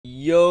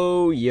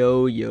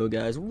Yo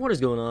guys, what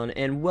is going on,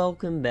 and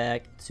welcome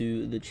back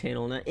to the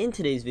channel. Now in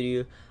today's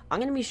video I'm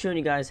going to be showing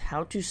you guys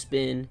how to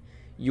spin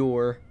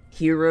your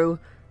hero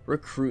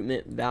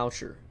recruitment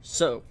voucher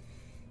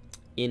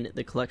in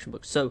the collection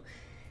book. So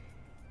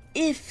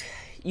if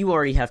you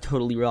already have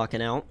Totally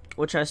Rockin' Out,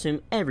 which I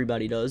assume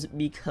everybody does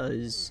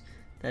because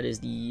that is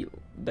the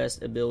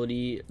best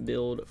ability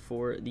build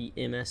for the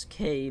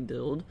MSK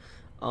build,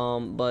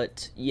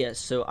 but yes,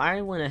 so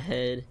I went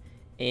ahead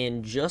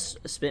and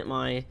just spent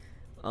my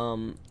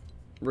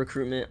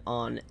recruitment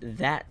on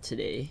that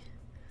today.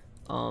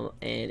 And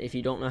if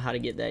you don't know how to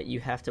get that, you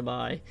have to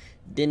buy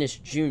Dennis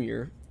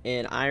Jr.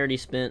 And I already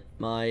spent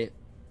my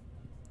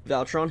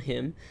voucher on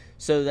him,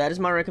 so that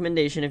is my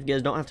recommendation. If you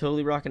guys don't have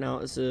Totally Rockin'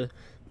 Out,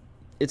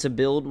 it's a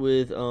build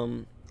with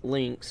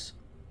links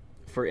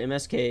for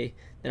MSK,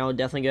 then I would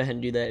definitely go ahead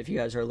and do that if you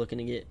guys are looking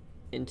to get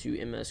into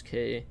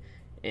MSK.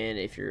 And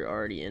if you're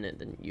already in it,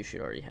 then you should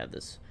already have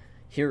this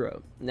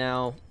hero.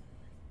 Now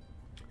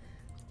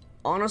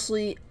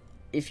honestly,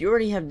 if you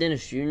already have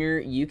Dennis Jr.,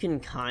 you can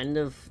kind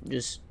of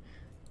just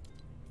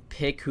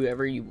pick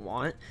whoever you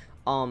want.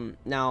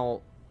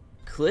 Now,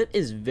 Clip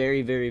is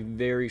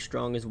very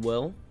strong as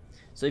well.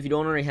 So if you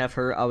don't already have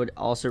her, I would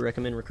also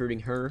recommend recruiting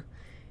her.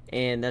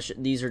 And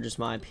these are just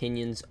my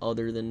opinions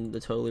other than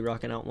the Totally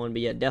Rockin' Out one.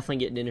 But yeah,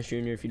 definitely get Dennis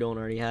Jr. if you don't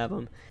already have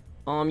him.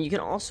 You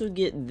can also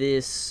get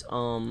this,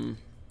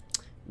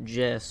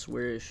 Jess,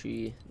 where is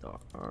she?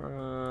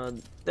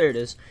 There it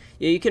is.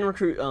 Yeah, you can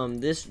recruit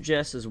this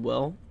Jess as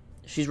well.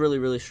 She's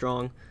really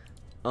strong,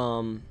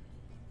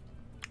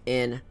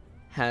 and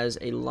has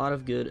a lot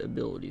of good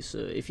abilities. So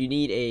if you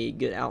need a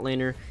good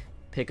outlander,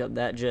 pick up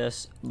that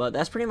Jess. But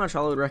that's pretty much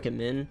all I would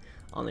recommend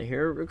on the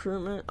hero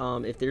recruitment.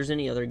 If there's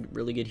any other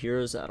really good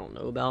heroes that I don't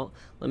know about,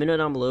 let me know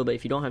down below. But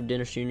if you don't have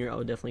Dennis Jr., I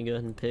would definitely go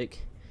ahead and pick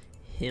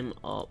him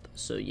up.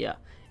 So yeah,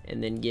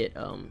 and then get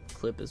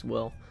Clip as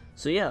well.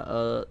 So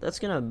yeah, that's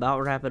gonna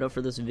about wrap it up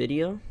for this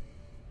video.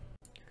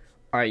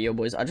 Alright, yo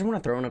boys, I just want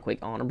to throw in a quick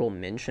honorable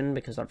mention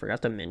because I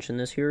forgot to mention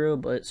this hero,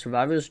 but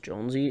Survivors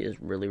Jonesy is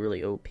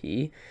really OP.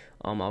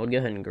 I would go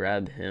ahead and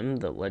grab him,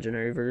 the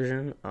legendary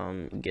version,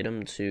 get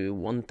him to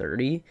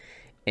 130,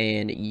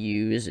 and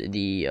use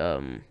the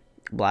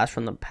Blast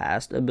from the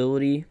Past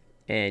ability,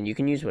 and you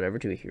can use whatever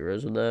two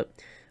heroes with that,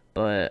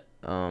 but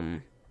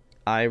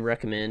I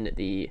recommend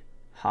the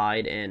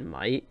Hide and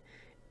Might.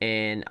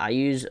 And I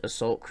use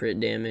Assault Crit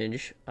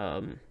Damage,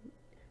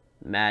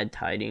 Mad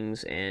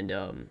Tidings,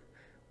 and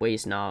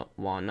Waste Not,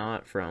 Want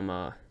Not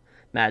from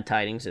Mad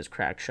Tidings is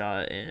Crack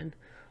Shot, and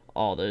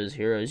all those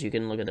heroes. You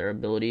can look at their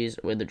abilities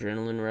with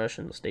Adrenaline Rush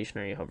and the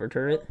Stationary Hover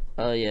Turret.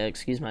 Yeah,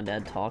 excuse my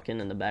dad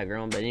talking in the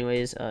background, but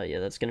anyways, yeah,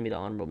 that's going to be the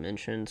honorable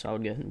mention, so I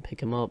would go ahead and pick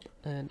him up,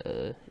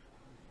 and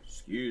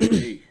excuse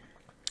me.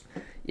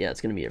 Yeah, it's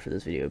going to be it for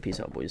this video. Peace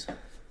out, boys.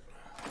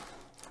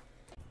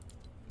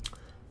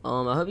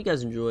 I hope you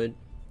guys enjoyed.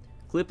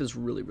 Clip is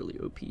really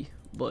OP,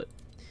 but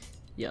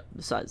yeah,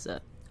 besides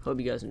that, hope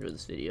you guys enjoyed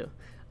this video.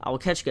 I will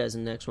catch you guys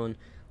in the next one.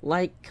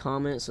 Like,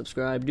 comment,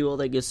 subscribe, do all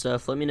that good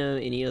stuff. Let me know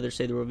any other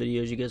Save the World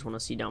videos you guys want to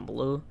see down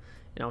below,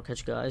 and I'll catch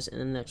you guys in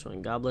the next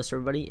one. God bless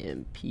everybody,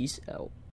 and peace out.